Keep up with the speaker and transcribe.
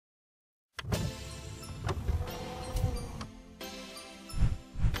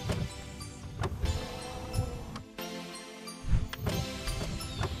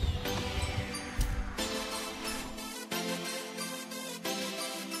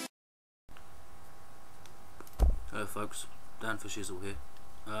Hello folks, Danfoshizzles here.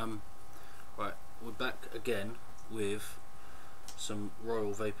 Right, we're back again with some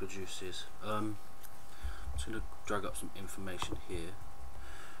Royal Vapor juices. I'm just going to drag up some information here.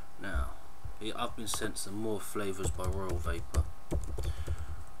 Now, I've been sent some more flavours by Royal Vapor.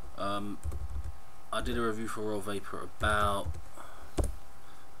 I did a review for Royal Vapor about a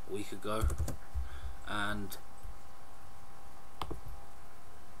week ago, and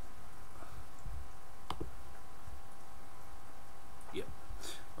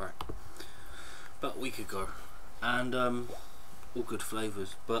about a week ago, and all good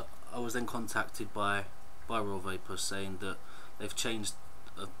flavours, but I was then contacted by Royal Vapor saying that they've changed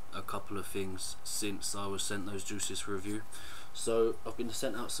a couple of things since I was sent those juices for review. So I've been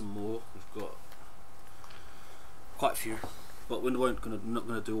sent out some more. We've got quite a few, but we're not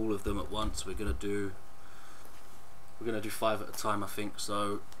gonna do all of them at once. We're gonna do 5 at a time, I think.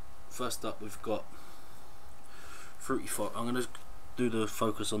 So first up, we've got Fruity Forest. I'm gonna do the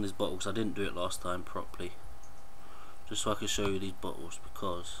focus on these bottles. I didn't do it last time properly, just so I can show you these bottles,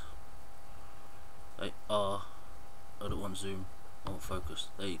 because they are, I don't want zoom, I want focus,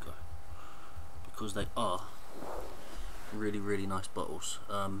 there you go, because they are really nice bottles.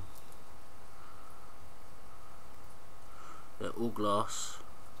 They're all glass,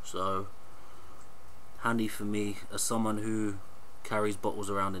 so handy for me as someone who carries bottles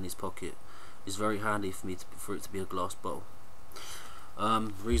around in his pocket. It's very handy for me for it to be a glass bottle.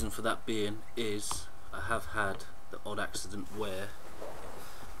 Reason for that being is I have had the odd accident where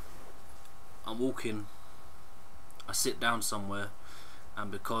I'm walking, I sit down somewhere,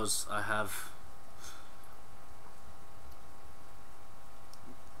 and because I have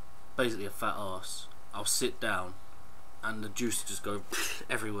basically a fat ass, I'll sit down and the juice just go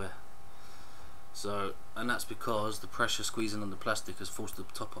everywhere. So, and that's because the pressure squeezing on the plastic has forced the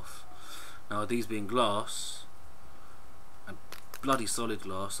top off. Now, these being glass, and bloody solid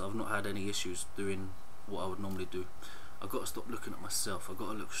glass, I've not had any issues doing what I would normally do. I've got to stop looking at myself, I've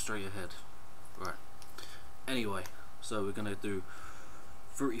got to look straight ahead. Right, anyway, so we're going to do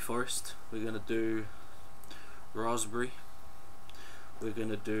Fruity Forest, we're going to do Raspberry, we're going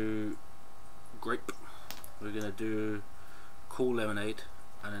to do Grape, we're going to do Cool Lemonade,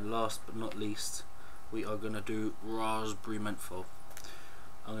 and then last but not least, we are going to do Raspberry Menthol.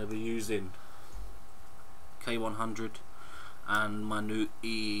 I'm going to be using K100 and my new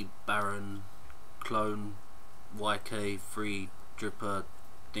E Baron clone YK3 dripper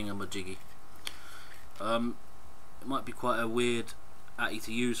dingamajiggy. It might be quite a weird atty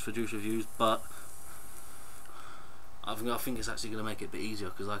to use for juice reviews, but I think it's actually going to make it a bit easier,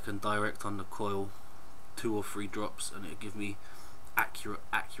 because I can direct on the coil 2 or 3 drops and it'll give me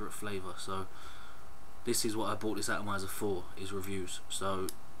accurate flavour. So this is what I bought this atomizer for, is reviews. So,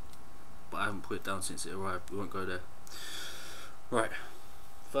 but I haven't put it down since it arrived, we won't go there. Right,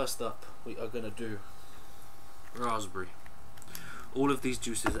 first up we are going to do Raspberry. All of these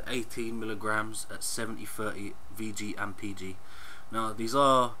juices are 18 milligrams at 70/30 VG and PG. Now these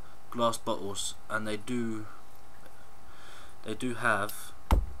are glass bottles, and they do have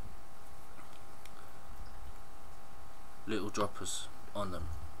little droppers on them,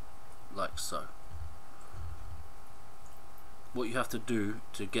 like so. What you have to do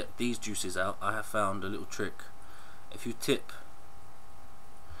to get these juices out, I have found a little trick. If you tip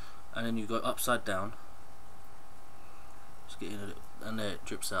and then you go upside down, just get in a little, and there it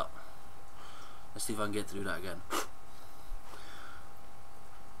drips out. Let's see if I can get to do that again.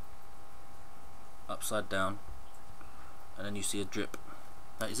 Upside down, and then you see a drip.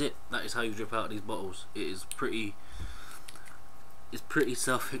 That is it. That is how you drip out these bottles. It is pretty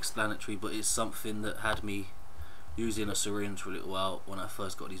self-explanatory, but it's something that had me using a syringe for a little while when I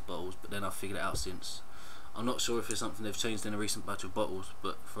first got these bottles, but then I've figured it out since. I'm not sure if it's something they've changed in a recent batch of bottles,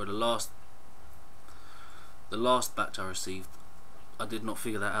 but for the last batch I received, I did not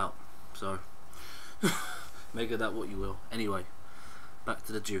figure that out. So make of that what you will. Anyway, back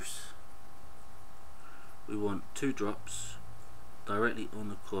to the juice. We want 2 drops directly on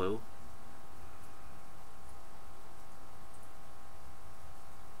the coil.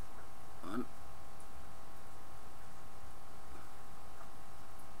 1,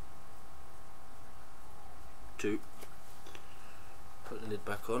 2. Put the lid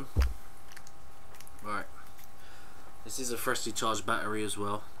back on. Right, this is a freshly charged battery as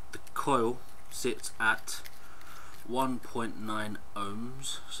well. The coil sits at 1.9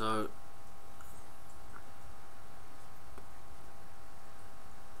 ohms, so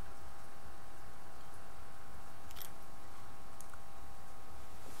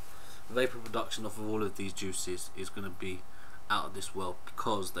vapor production off of all of these juices is going to be out of this world,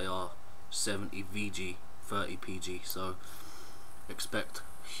 because they are 70 VG 30 pg, so expect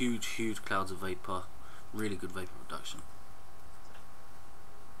huge clouds of vapor, really good vapor reduction.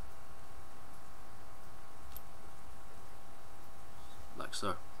 Like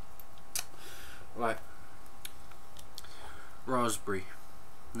so. Right, raspberry.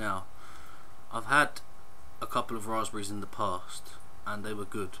 Now, I've had a couple of raspberries in the past and they were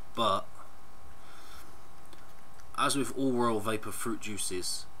good, but as with all raw vapor fruit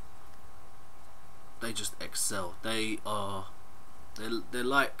juices, they just excel. They're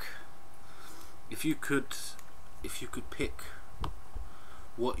like, if you could pick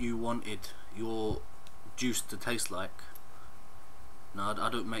what you wanted your juice to taste like. Now, I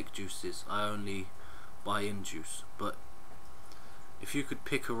don't make juices, I only buy in juice, but if you could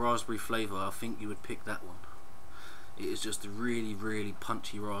pick a raspberry flavour, I think you would pick that one. It is just a really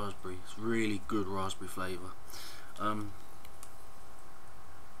punchy raspberry. It's really good raspberry flavour.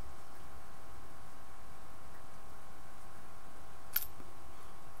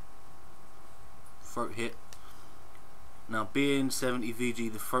 Throat hit. Now, being 70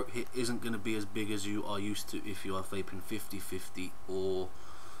 VG, the throat hit isn't going to be as big as you are used to if you are vaping 50-50 or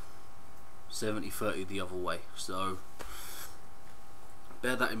 70-30 the other way. So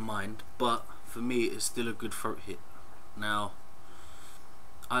bear that in mind. But for me, it's still a good throat hit. Now,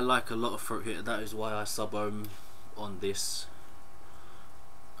 I like a lot of throat hit. That is why I sub ohm on this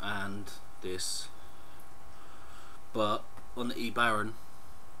and this. But on the E-Baron,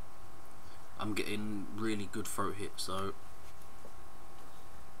 I'm getting really good throat hit, so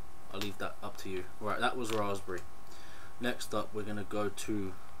I'll leave that up to you. Right, that was raspberry. Next up, we're gonna go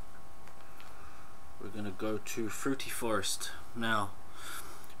to fruity forest. Now,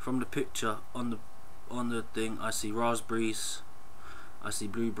 from the picture on the thing, I see raspberries, I see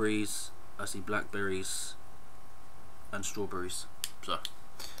blueberries, I see blackberries, and strawberries. So,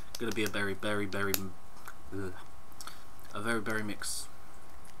 gonna be a very berry mix.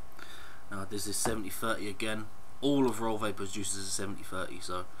 Now, this is 70-30 again. All of Roll Vapor's juices are 70-30,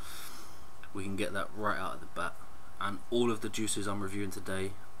 so we can get that right out of the bat. And all of the juices I'm reviewing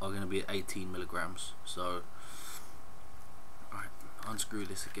today are going to be at 18 milligrams. So, alright, unscrew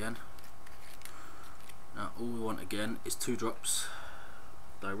this again. Now, all we want again is 2 drops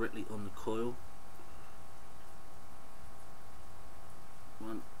directly on the coil.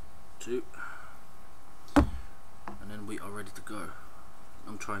 1, 2, and then we are ready to go.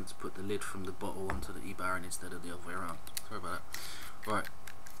 I'm trying to put the lid from the bottle onto the E-Baron instead of the other way around. Sorry about that. Right.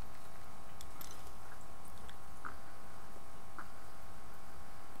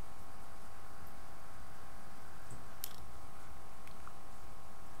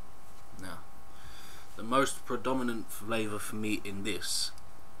 Now, the most predominant flavour for me in this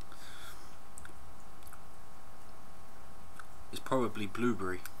is probably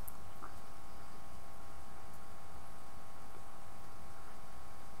blueberry.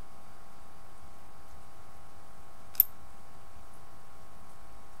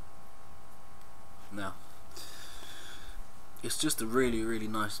 Now, it's just a really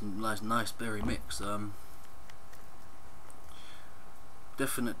nice berry mix.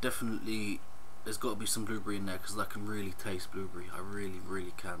 Definitely, there's got to be some blueberry in there because I can really taste blueberry. I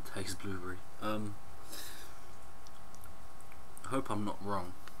really can taste blueberry. I hope I'm not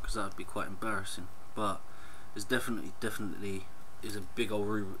wrong because that would be quite embarrassing. But it's definitely is a big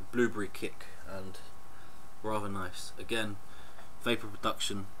old blueberry kick and rather nice. Again, vapor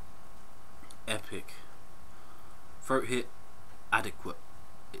production. Epic. Throat hit, adequate.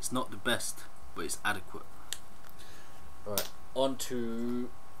 It's not the best, but it's adequate. Right, on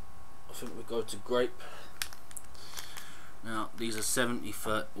to, I think we go to grape. Now, these are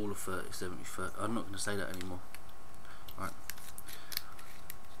 70-30, all of 30, 70-30. I'm not going to say that anymore. Right.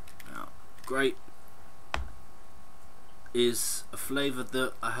 Now, grape is a flavour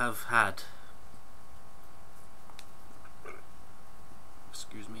that I have had.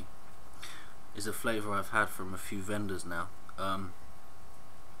 Excuse me. Is a flavour I've had from a few vendors now.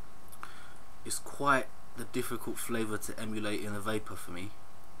 It's quite the difficult flavour to emulate in a vapor for me,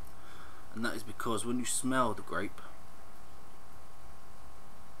 and that is because when you smell the grape,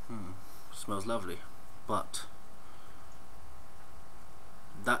 it smells lovely, but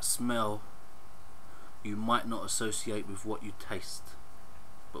that smell you might not associate with what you taste,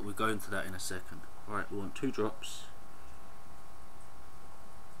 but we'll go into that in a second. Alright, we want 2 drops.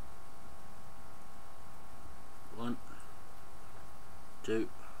 1, 2,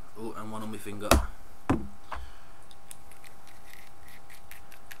 oh, and 1 on my finger.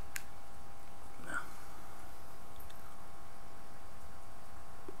 Now,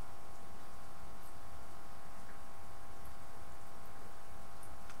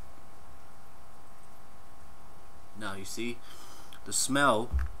 Now you see, the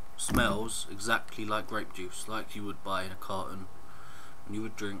smell smells exactly like grape juice, like you would buy in a carton and you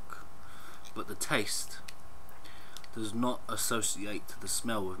would drink, but the taste does not associate the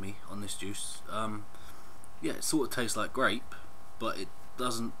smell with me on this juice. Yeah, it sort of tastes like grape, but it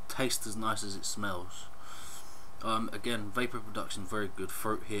doesn't taste as nice as it smells. Again, vapor production very good,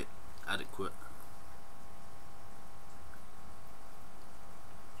 throat hit adequate.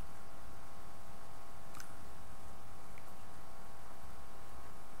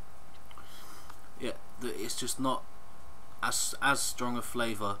 Yeah, it's just not as strong a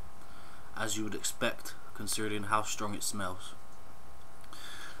flavour as you would expect, considering how strong it smells.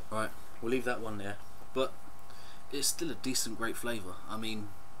 Right, we'll leave that one there, but it's still a decent grape flavour. I mean,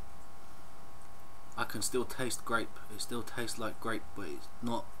 I can still taste grape. It still tastes like grape, but it's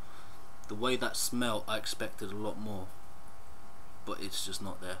not the way that smell. I expected a lot more, but it's just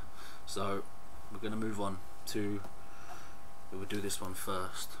not there. So we're going to move on to, we'll do this one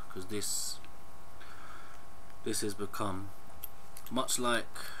first, because this has become, much like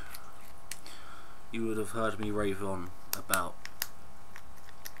you would have heard me rave on about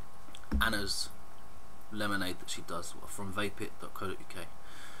Anna's lemonade that she does from vapeit.co.uk.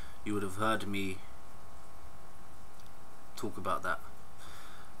 You would have heard me talk about that.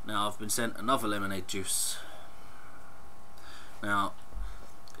 Now I've been sent another lemonade juice. Now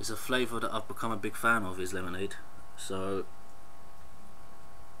it's a flavour that I've become a big fan of, is lemonade. So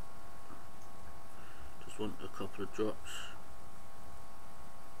just want a couple of drops.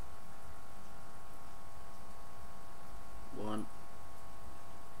 One,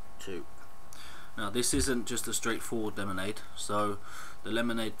 two. Now this isn't just a straightforward lemonade, so the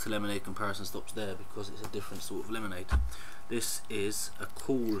lemonade to lemonade comparison stops there because it's a different sort of lemonade. This is a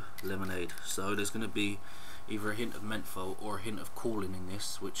cool lemonade, so there's going to be either a hint of menthol or a hint of cooling in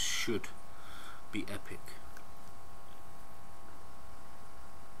this, which should be epic.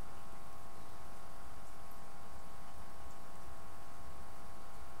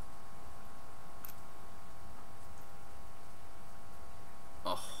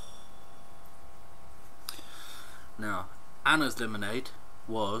 Now, Anna's lemonade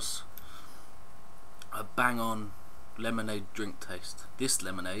was a bang-on lemonade drink taste. This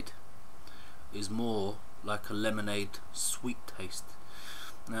lemonade is more like a lemonade sweet taste.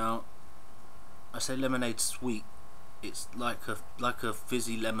 Now, I say lemonade sweet, it's like a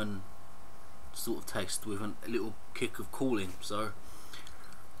fizzy lemon sort of taste with a little kick of cooling. So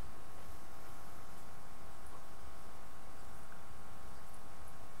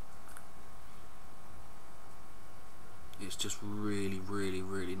it's just really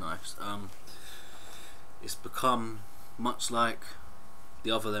nice. It's become, much like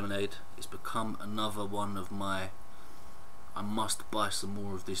the other lemonade, it's become another one of my I must buy some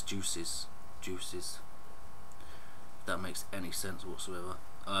more of this juices, if that makes any sense whatsoever.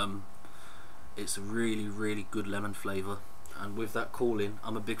 It's a really good lemon flavour, and with that cooling,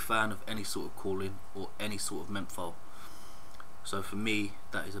 I'm a big fan of any sort of cooling or any sort of menthol. So for me,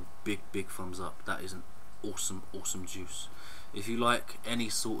 that is a big thumbs up. That is an awesome juice. If you like any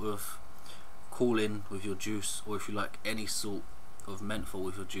sort of cooling with your juice, or if you like any sort of menthol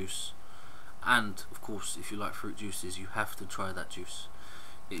with your juice, and of course if you like fruit juices, you have to try that juice.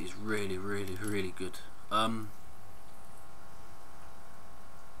 It is really good.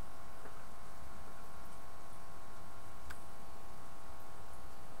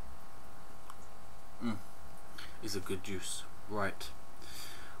 It's a good juice. Right,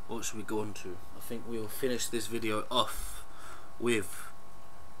 what should we go on to? I think we'll finish this video off with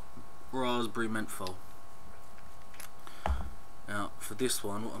raspberry menthol. Now for this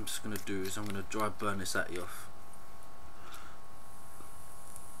one, what I'm just going to do is I'm going to dry burn this atty off.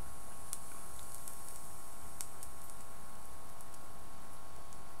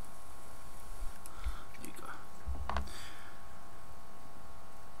 There you go.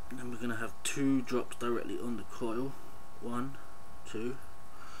 And then we're going to have 2 drops directly on the coil. 1, 2.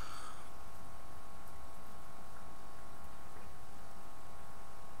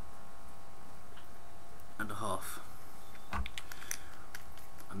 And a half.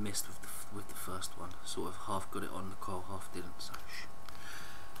 I missed with the first one. Sort of half got it on the coil, half didn't. So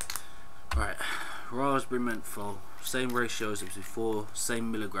right, raspberry menthol, same ratios as before,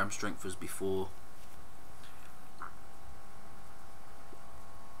 same milligram strength as before.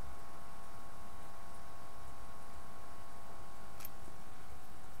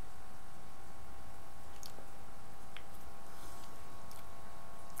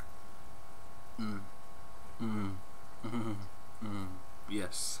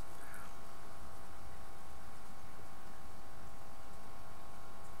 Yes.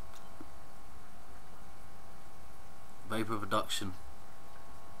 Vapor production,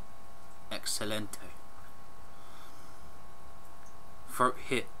 excelente. Throat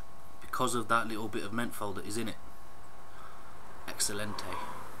hit because of that little bit of menthol that is in it, excelente.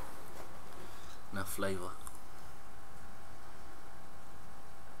 Now flavour.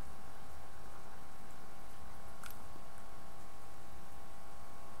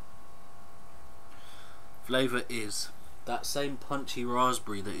 Flavour is that same punchy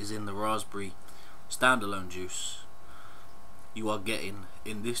raspberry that is in the raspberry standalone juice you are getting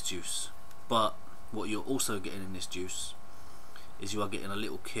in this juice, but what you're also getting in this juice is you are getting a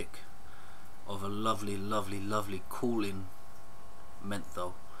little kick of a lovely, lovely, lovely cooling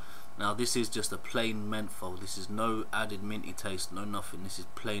menthol. Now this is just a plain menthol, this is no added minty taste, no nothing, this is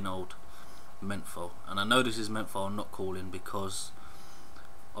plain old menthol. And I know this is menthol, not cooling, because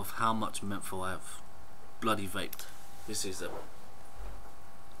of how much menthol I have bloody vaped. This is a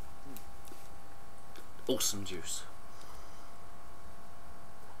awesome juice.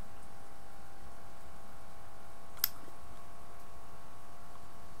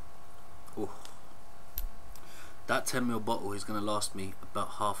 Ooh. That 10ml bottle is going to last me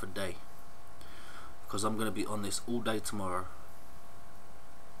about half a day, because I'm going to be on this all day tomorrow.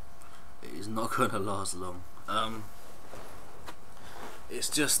 It is not going to last long. It's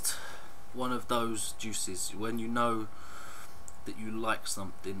just one of those juices when you know that you like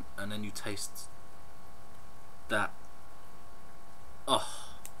something and then you taste that, oh,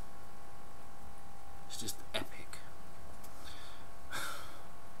 it's just epic.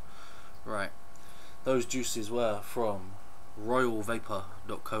 Right, those juices were from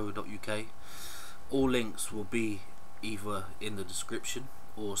royalvapor.co.uk. all links will be either in the description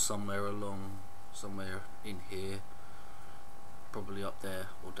or somewhere in here, probably up there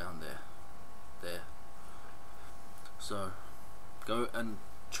or down there. So go and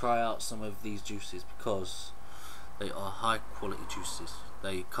try out some of these juices, because they are high quality juices.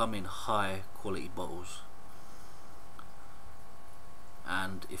 They come in high quality bottles,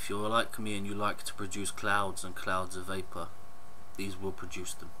 and if you're like me and you like to produce clouds and clouds of vapor, these will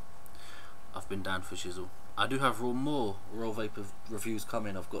produce them. I've been Danfoshizzles. I do have more raw vapor reviews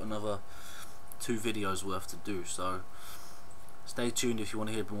coming. I've got another 2 videos worth to do, so stay tuned if you want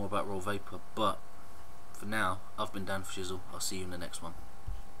to hear more about raw vapor. But for now, I've been Danfoshizzles. I'll see you in the next one.